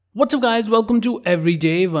What's up, guys? Welcome to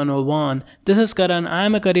Everyday 101. This is Karan. I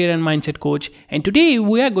am a career and mindset coach, and today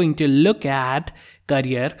we are going to look at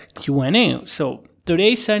career Q&A. So,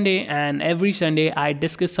 today is Sunday, and every Sunday I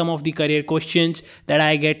discuss some of the career questions that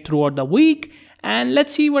I get throughout the week. And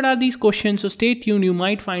let's see what are these questions. So, stay tuned. You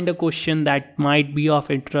might find a question that might be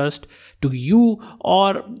of interest to you,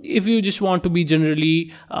 or if you just want to be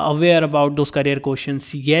generally aware about those career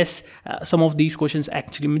questions. Yes, some of these questions,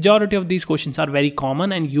 actually majority of these questions, are very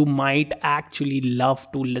common, and you might actually love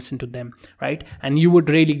to listen to them, right? And you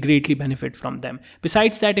would really greatly benefit from them.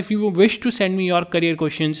 Besides that, if you wish to send me your career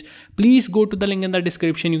questions, please go to the link in the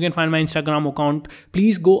description. You can find my Instagram account.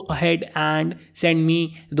 Please go ahead and send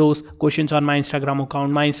me those questions on my Instagram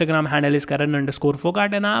account. My Instagram handle is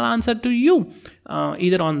Karan_Fogart, and I'll answer to you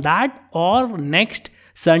either on that or next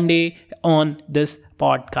Sunday on this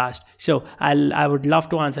podcast. So I would love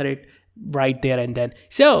to answer it right there and then.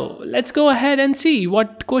 So let's go ahead and see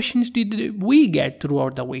what questions did we get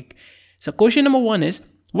throughout the week. So question number 1 is,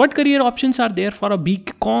 what career options are there for a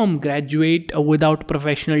BCom graduate without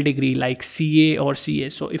professional degree like CA or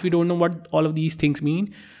CS? So if you don't know what all of these things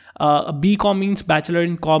mean, a BCom means Bachelor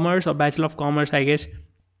in Commerce or Bachelor of Commerce, I guess.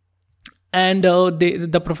 And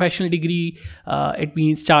the professional degree, it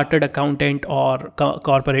means chartered accountant or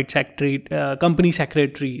corporate secretary, company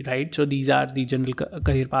secretary, right? So these are the general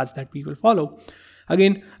career paths that people follow.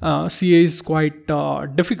 Again, CA is quite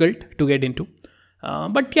difficult to get into.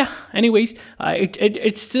 But yeah, anyways,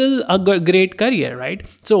 it's still a great career, right?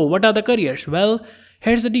 So what are the careers? Well,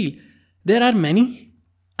 here's the deal. There are many,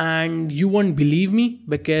 and you won't believe me,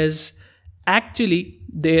 because actually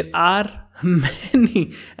there are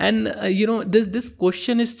many. And this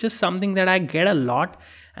question is just something that I get a lot,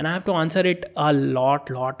 and I have to answer it a lot.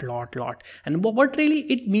 And what really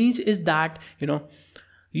it means is that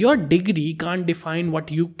your degree can't define what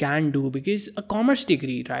you can do, because a commerce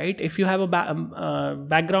degree, right, if you have a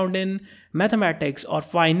background in mathematics or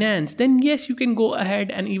finance, then yes, you can go ahead,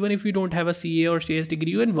 and even if you don't have a CA or CS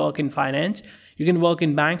degree, you can work in finance, you can work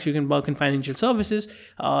in banks, you can work in financial services,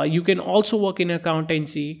 you can also work in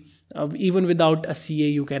accountancy. Even without a CA,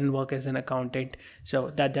 you can work as an accountant. So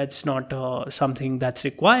that's not something that's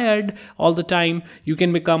required all the time. You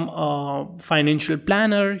can become a financial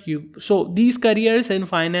planner. So these careers in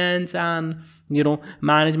finance and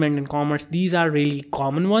management and commerce, these are really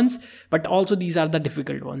common ones, but also these are the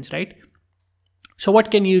difficult ones, right? So what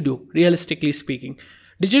can you do, realistically speaking?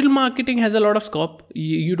 Digital marketing has a lot of scope.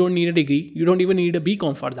 You don't need a degree. You don't even need a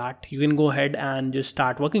BCom for that. You can go ahead and just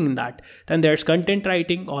start working in that. Then there's content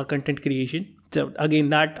writing or content creation. So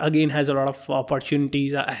that has a lot of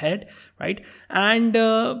opportunities ahead, right? And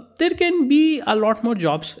there can be a lot more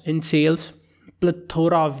jobs in sales,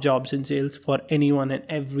 plethora of jobs in sales for anyone and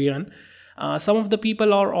everyone. Some of the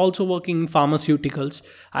people are also working in pharmaceuticals.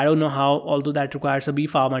 I don't know how, although that requires a B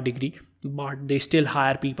Pharma degree, but they still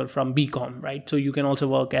hire people from BCom, right? So you can also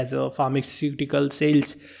work as a pharmaceutical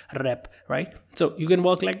sales rep, right? So you can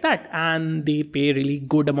work like that, and they pay really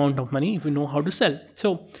good amount of money if you know how to sell.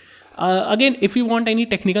 So again, if you want any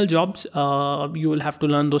technical jobs, you will have to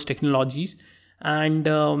learn those technologies.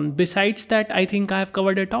 And besides that, I think I have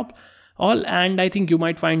covered it all, and I think you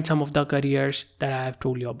might find some of the careers that I have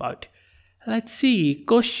told you about. Let's see,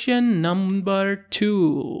 question number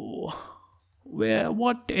 2.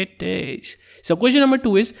 What it is. So question number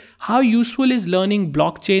 2 is, how useful is learning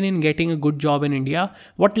blockchain in getting a good job in India?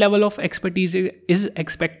 What level of expertise is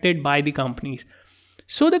expected by the companies?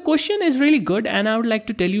 So the question is really good, and I would like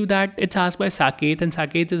to tell you that it's asked by Saket, and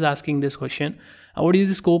Saket is asking this question. What is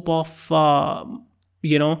the scope of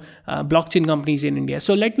blockchain companies in India?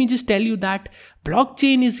 So let me just tell you that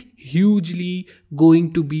blockchain is hugely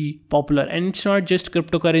going to be popular, and it's not just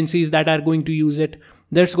cryptocurrencies that are going to use it.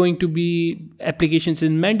 There's going to be applications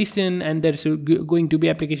in medicine, and there's going to be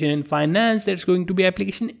application in finance. There's going to be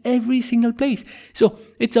application every single place. So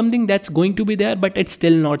it's something that's going to be there, but it's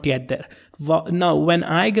still not yet there. Now, when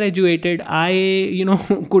I graduated, I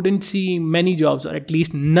couldn't see many jobs, or at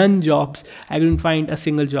least none jobs. I couldn't find a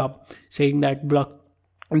single job saying that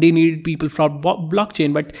they needed people for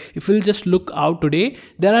blockchain. But if you'll just look out today,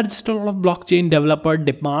 there are just a lot of blockchain developer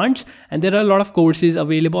demands, and there are a lot of courses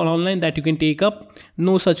available online that you can take up.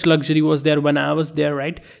 No such luxury was there when I was there,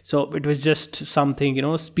 right? So it was just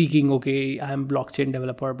something, speaking, okay, I'm blockchain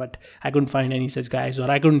developer, but I couldn't find any such guys, or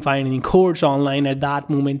I couldn't find any course online at that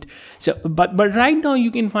moment. So but right now you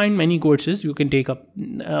can find many courses you can take up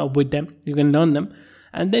with them. You can learn them,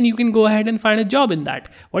 and then you can go ahead and find a job in that.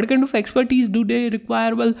 What kind of expertise do they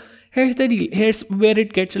require? Well, here's the deal. Here's where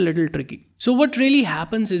it gets a little tricky. So what really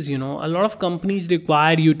happens is, a lot of companies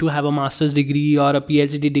require you to have a master's degree or a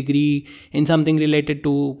PhD degree in something related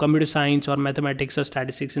to computer science or mathematics or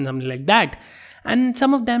statistics and something like that. And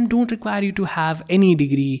some of them don't require you to have any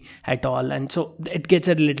degree at all, and so it gets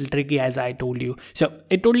a little tricky, as I told you. So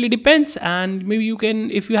it totally depends, and maybe you can,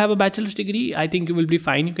 if you have a bachelor's degree, I think you will be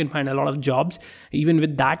fine. You can find a lot of jobs even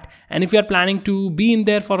with that. And if you are planning to be in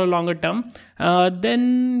there for a longer term,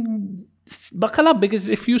 then buckle up, because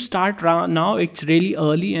if you start now, it's really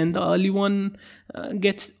early, and the early one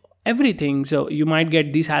gets everything. So you might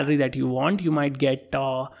get the salary that you want, you might get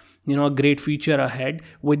a great future ahead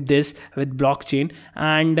with blockchain,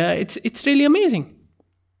 and it's really amazing.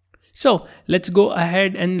 So let's go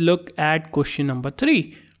ahead and look at question number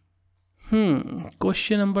 3.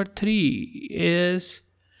 Question number 3 is,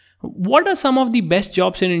 what are some of the best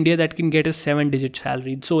jobs in India that can get a 7-digit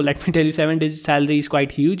salary? So let me tell you, 7-digit salary is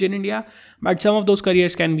quite huge in India, but some of those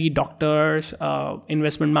careers can be doctors,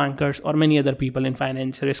 investment bankers, or many other people in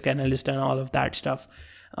finance, risk analyst, and all of that stuff.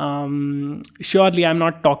 Surely I'm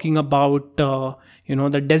not talking about the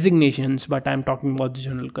designations, but I'm talking about the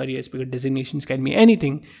general careers, because designations can be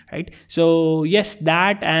anything, right? So yes,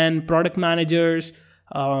 that, and product managers,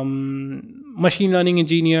 machine learning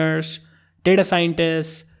engineers, data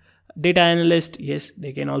scientists, data analysts, yes,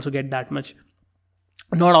 they can also get that much.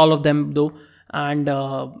 Not all of them though. And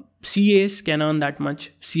CAs can earn that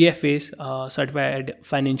much, CFAs, certified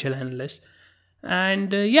financial analysts. And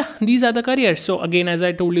these are the careers. So again, as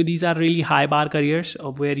I told you, these are really high bar careers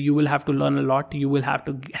where you will have to learn a lot. You will have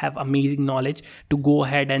to have amazing knowledge to go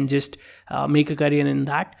ahead and just make a career in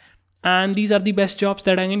that. And these are the best jobs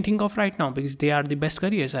that I can think of right now, because they are the best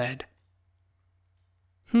careers ahead.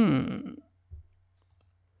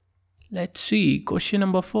 Let's see, question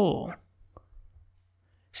number 4.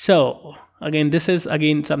 So again, this is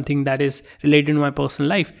something that is related to my personal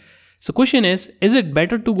life. So question is it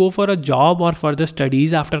better to go for a job or further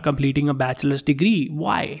studies after completing a bachelor's degree?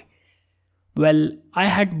 Why? Well, I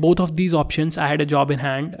had both of these options. I had a job in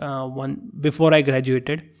hand, one before I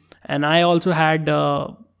graduated, and I also had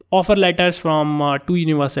offer letters from 2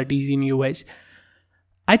 universities in US.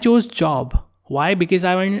 I chose job. Why? Because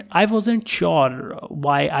I wasn't sure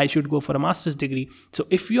why I should go for a master's degree. So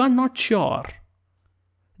if you are not sure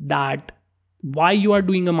that why you are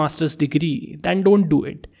doing a master's degree, then don't do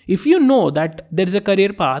it. If you know that there is a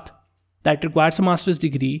career path that requires a master's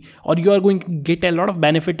degree, or you are going to get a lot of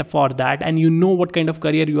benefit for that, and you know what kind of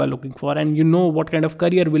career you are looking for, and you know what kind of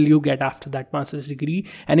career will you get after that master's degree,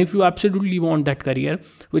 and if you absolutely want that career,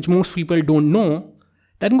 which most people don't know,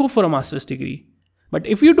 then go for a master's degree. But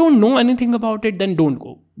if you don't know anything about it, then don't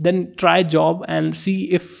go. Then try a job and see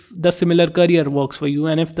if the similar career works for you.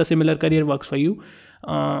 And if the similar career works for you,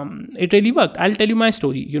 it really worked. I'll tell you my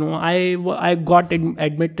story. I got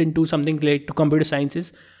admitted into something related to computer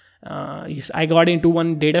sciences. Yes, I got into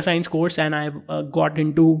one data science course, and I got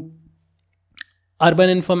into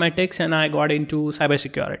urban informatics, and I got into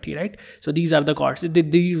cybersecurity, right? So these are the courses.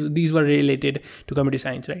 These were related to computer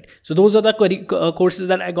science, right? So those are the courses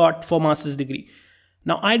that I got for master's degree.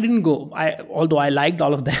 Now I didn't go. Although I liked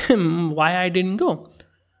all of them, why I didn't go?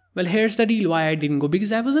 Well, here's the deal why I didn't go.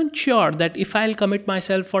 Because I wasn't sure that if I'll commit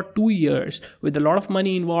myself for 2 years with a lot of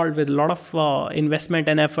money involved, with a lot of investment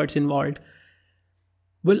and efforts involved,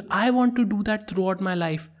 will I want to do that throughout my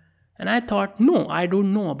life? And I thought, no, I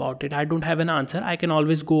don't know about it. I don't have an answer. I can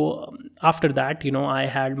always go after that. I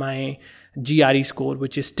had my GRE score,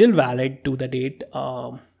 which is still valid to the date.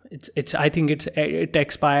 I think it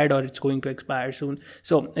expired, or it's going to expire soon.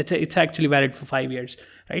 So it's actually valid for 5 years,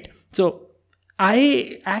 right? So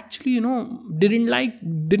I actually, didn't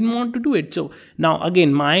want to do it. So now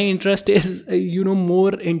again, my interest is,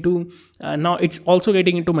 more into, now it's also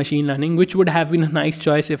getting into machine learning, which would have been a nice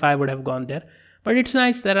choice if I would have gone there. But it's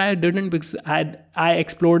nice that I didn't, because I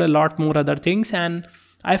explored a lot more other things, and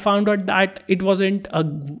I found out that it wasn't a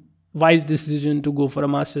wise decision to go for a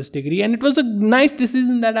master's degree, and it was a nice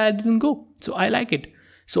decision that I didn't go. So I like it.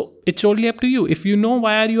 So it's totally up to you. If you know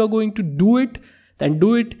why you are going to do it, then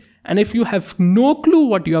do it. And if you have no clue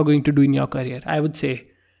what you are going to do in your career, I would say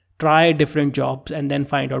try different jobs and then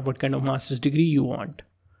find out what kind of master's degree you want.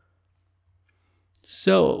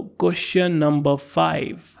 So question number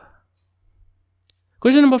 5.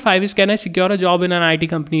 Question number 5 is, can I secure a job in an IT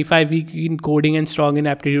company if I'm weak in coding and strong in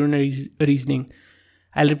aptitude and reasoning?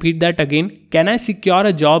 I'll repeat that again. Can I secure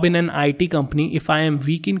a job in an IT company if I am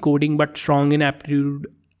weak in coding but strong in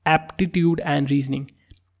aptitude and reasoning?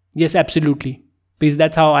 Yes, absolutely. Because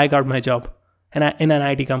that's how I got my job in an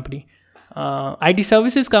IT company. IT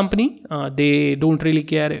services company, they don't really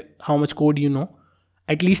care how much code you know.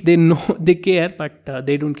 At least they know they care, but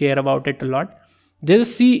they don't care about it a lot. They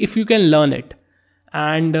just see if you can learn it.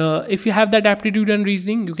 And if you have that aptitude and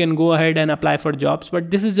reasoning, you can go ahead and apply for jobs. But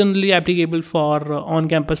this is generally applicable for on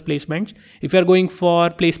campus placements. If you're going for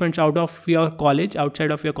placements out of your college,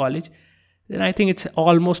 outside of your college, then I think it's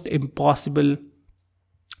almost impossible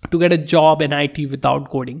to get a job in IT without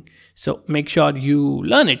coding. So make sure you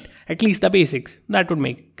learn it, at least the basics. That would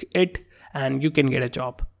make it, and you can get a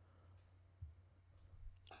job.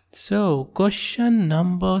 So, question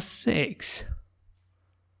number 6.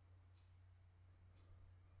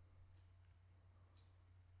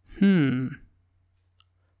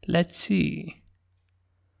 Let's see.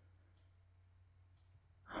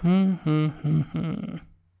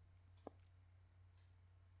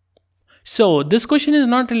 So this question is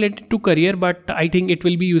not related to career, but I think it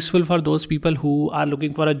will be useful for those people who are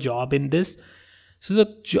looking for a job in this. So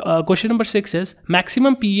the question number 6 is,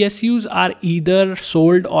 maximum PSUs are either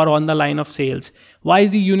sold or on the line of sales. Why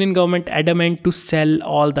is the union government adamant to sell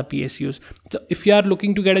all the PSUs? So if you are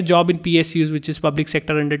looking to get a job in PSUs, which is public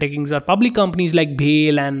sector undertakings or public companies like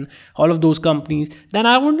BHEL and all of those companies, then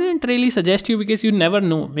I wouldn't really suggest you, because you never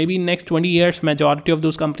know. Maybe in next 20 years, majority of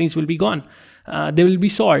those companies will be gone. They will be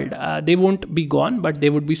sold. They won't be gone, but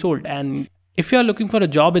they would be sold. And if you are looking for a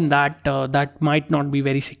job in that, that might not be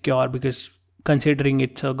very secure, because considering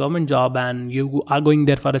it's a government job and you are going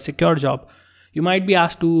there for a secure job, you might be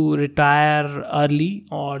asked to retire early,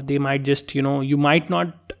 or they might just, you might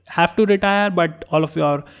not have to retire, but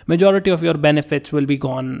majority of your benefits will be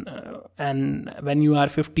gone. And when you are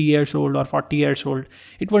 50 years old or 40 years old,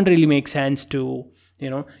 it won't really make sense to,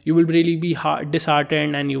 you will really be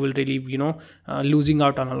disheartened, and you will really, losing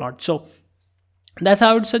out on a lot. So that's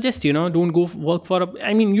how I would suggest, don't go work for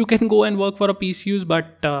you can go and work for a PSUs,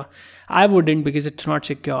 but I wouldn't, because it's not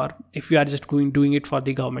secure if you are just doing it for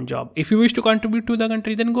the government job. If you wish to contribute to the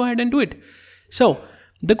country, then go ahead and do it. So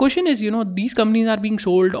the question is, these companies are being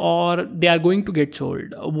sold, or they are going to get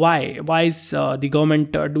sold. Why is the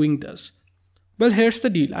government doing this? Well, here's the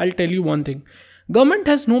deal. I'll tell you one thing. Government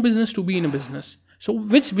has no business to be in a business. So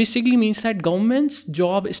which basically means that government's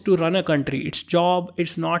job is to run a country. Its job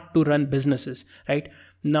is not to run businesses, right?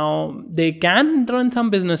 Now, they can run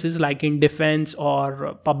some businesses like in defense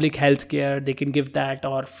or public healthcare. They can give that,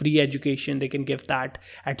 or free education. They can give that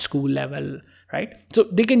at school level, right? So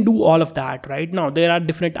they can do all of that, right? Now, there are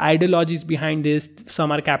different ideologies behind this.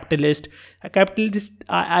 Some are capitalist. A capitalist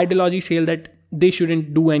ideology says that they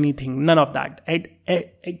shouldn't do anything, none of that,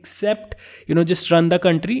 except, just run the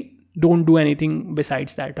country. Don't do anything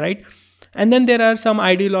besides that, right? And then there are some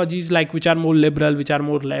ideologies which are more liberal, which are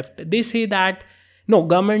more left. They say that no,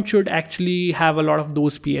 government should actually have a lot of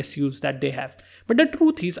those PSUs that they have. But the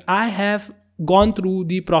truth is, I have gone through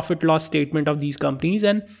the profit loss statement of these companies,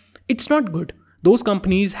 and it's not good. Those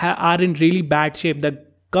companies are in really bad shape. The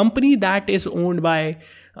company that is owned by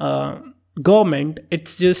government,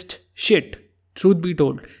 it's just shit. Truth be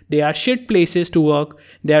told, they are shit places to work.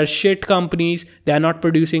 They are shit companies. They are not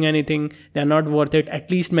producing anything. They are not worth it. At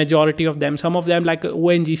least majority of them. Some of them like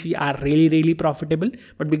ONGC are really, really profitable,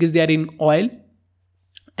 but because they are in oil.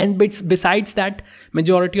 And besides that,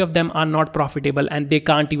 majority of them are not profitable, and they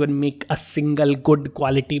can't even make a single good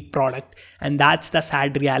quality product. And that's the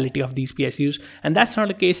sad reality of these PSUs. And that's not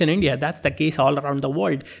the case in India. That's the case all around the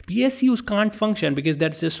world. PSUs can't function because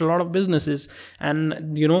there's just a lot of businesses.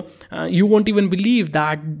 And, you won't even believe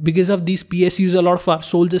that because of these PSUs, a lot of our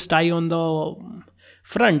soldiers die on the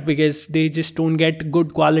front, because they just don't get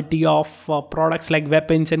good quality of products like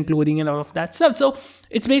weapons and clothing and all of that stuff. So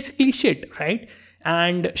it's basically shit, right?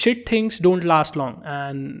 And shit things don't last long,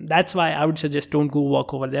 and that's why I would suggest don't go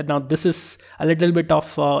work over there. Now, this is a little bit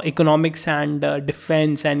of economics and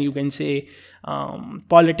defense, and you can say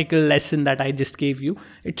political lesson that I just gave you.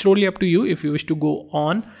 It's totally up to you. If you wish to go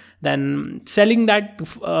on, then selling that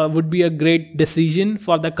would be a great decision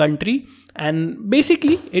for the country. And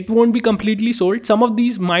basically, it won't be completely sold. Some of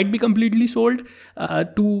these might be completely sold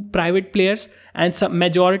to private players, and some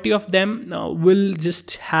majority of them will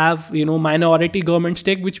just have minority government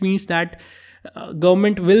stake, which means that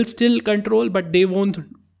government will still control, but they won't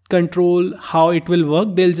control how it will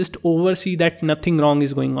work. They'll just oversee that nothing wrong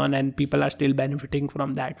is going on, and people are still benefiting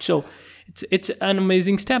from that. So it's an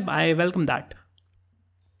amazing step. I welcome that.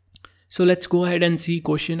 So let's go ahead and see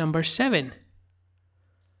question number 7.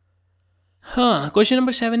 Question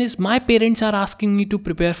number 7 is, my parents are asking me to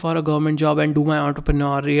prepare for a government job and do my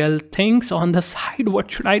entrepreneurial things on the side.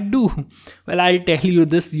 What should I do? Well, I'll tell you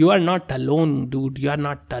this. You are not alone, dude. You are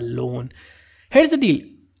not alone. Here's the deal.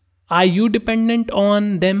 Are you dependent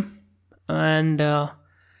on them? And are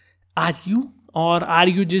you or are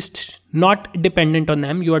you just not dependent on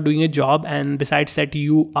them? You are doing a job, and besides that,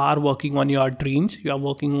 you are working on your dreams.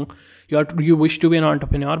 You wish to be an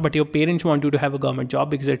entrepreneur, but your parents want you to have a government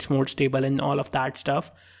job because it's more stable and all of that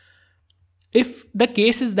stuff. If the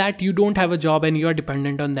case is that you don't have a job and you are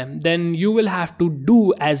dependent on them, then you will have to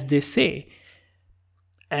do as they say.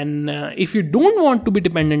 And if you don't want to be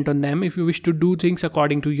dependent on them, if you wish to do things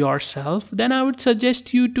according to yourself, then I would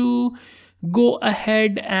suggest you to go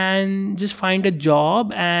ahead and just find a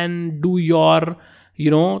job and do your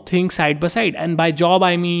things side by side. And by job,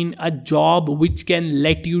 I mean a job which can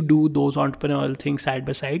let you do those entrepreneurial things side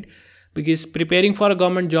by side, because preparing for a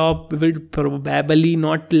government job will probably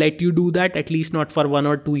not let you do that, at least not for 1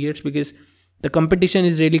 or 2 years, because the competition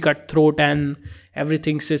is really cutthroat and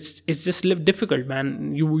everything's it's just difficult,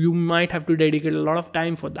 man. You might have to dedicate a lot of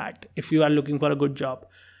time for that if you are looking for a good job.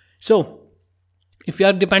 So if you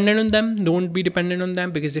are dependent on them, don't be dependent on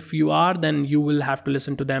them, because if you are, then you will have to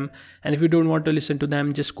listen to them. And if you don't want to listen to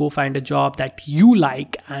them, just go find a job that you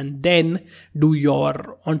like and then do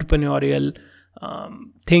your entrepreneurial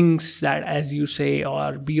things, that as you say,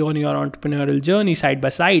 or be on your entrepreneurial journey side by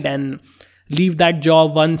side, and leave that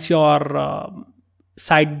job once your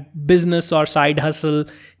side business or side hustle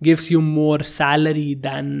gives you more salary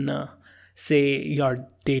than say your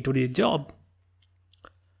day-to-day job.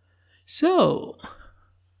 So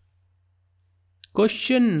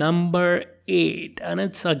question number 8, and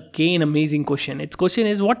it's again amazing question. Its question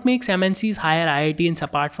is, what makes MNCs hire IITians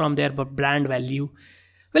apart from their brand value?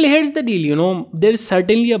 Well, here's the deal, there's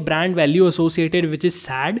certainly a brand value associated, which is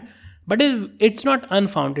sad, but it's not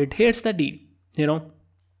unfounded. Here's the deal,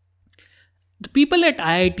 the people at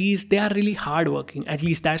IITs, they are really hardworking. At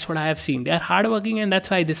least that's what I have seen. They are hardworking, and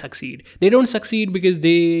that's why they succeed. They don't succeed because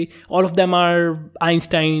all of them are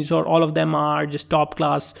Einsteins, or all of them are just top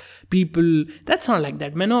class people. That's not like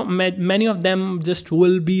that. Many of them just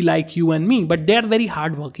will be like you and me, but they are very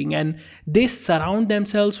hardworking, and they surround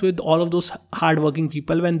themselves with all of those hardworking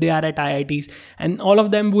people when they are at IITs. And all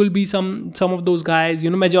of them will be some of those guys,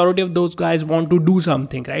 majority of those guys want to do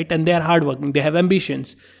something, right? And they are hardworking. They have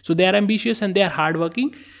ambitions. So they are ambitious and they are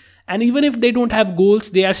hardworking. And even if they don't have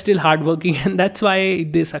goals, they are still hardworking, and that's why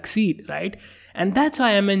they succeed, right? And that's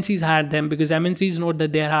why MNCs hire them, because MNCs know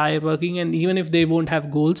that they are hardworking, and even if they won't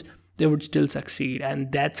have goals, they would still succeed,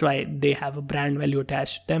 and that's why they have a brand value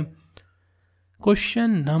attached to them.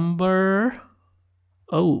 Question number...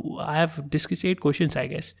 I have discussed 8 questions, I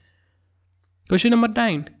guess. Question number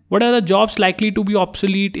 9. What are the jobs likely to be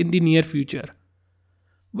obsolete in the near future?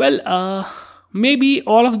 Well, maybe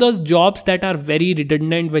all of those jobs that are very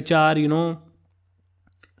redundant, which are,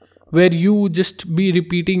 where you just be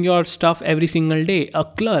repeating your stuff every single day. A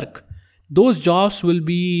clerk. Those jobs will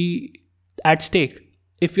be at stake.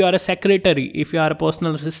 If you are a secretary, if you are a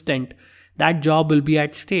personal assistant, that job will be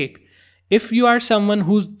at stake. If you are someone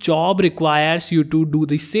whose job requires you to do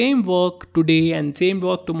the same work today and same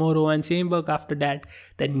work tomorrow and same work after that,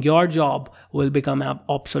 then your job will become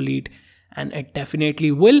obsolete. And it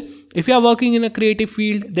definitely will. If you are working in a creative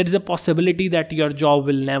field, there is a possibility that your job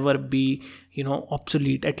will never be,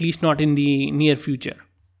 obsolete, at least not in the near future.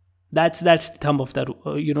 That's the thumb of the,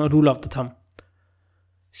 rule of the thumb.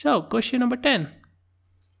 So question number 10.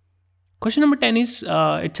 Question number 10 is,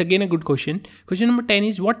 it's again a good question. Question number 10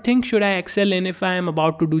 is, what things should I excel in if I am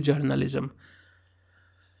about to do journalism?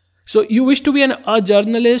 So you wish to be a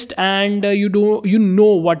journalist, and you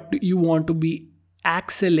know what you want to be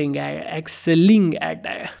excelling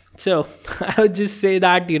at. So I would just say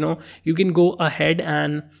that, you can go ahead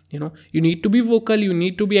and, you need to be vocal, you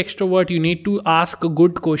need to be extrovert, you need to ask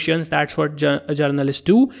good questions. That's what journalists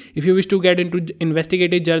do. If you wish to get into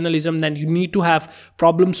investigative journalism, then you need to have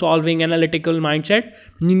problem solving, analytical mindset.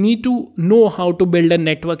 You need to know how to build a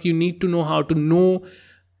network. You need to know how to know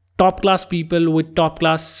top class people with top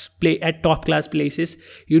class places.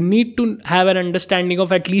 You need to have an understanding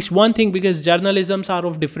of at least one thing, because journalisms are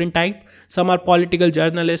of different type. Some are political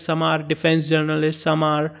journalists, some are defense journalists, some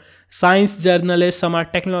are science journalists, some are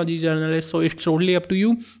technology journalists. So it's totally up to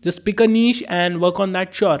you. Just pick a niche and work on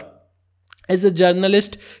that. Sure, as a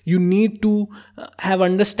journalist, you need to have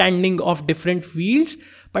understanding of different fields,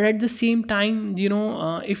 but at the same time,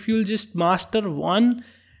 if you'll just master one,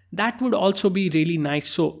 that would also be really nice.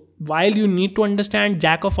 So while you need to understand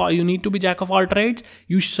you need to be jack of all trades,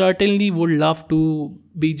 you certainly would love to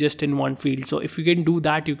be just in one field. So if you can do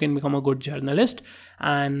that, you can become a good journalist.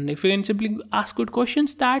 And if you can simply ask good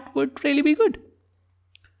questions, that would really be good.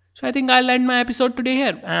 So I think I'll end my episode today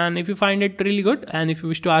here. And if you find it really good, and if you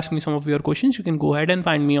wish to ask me some of your questions, you can go ahead and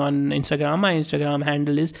find me on Instagram. My Instagram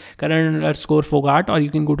handle is Karan_Fogart, or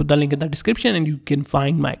you can go to the link in the description and you can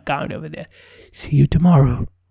find my account over there. See you tomorrow.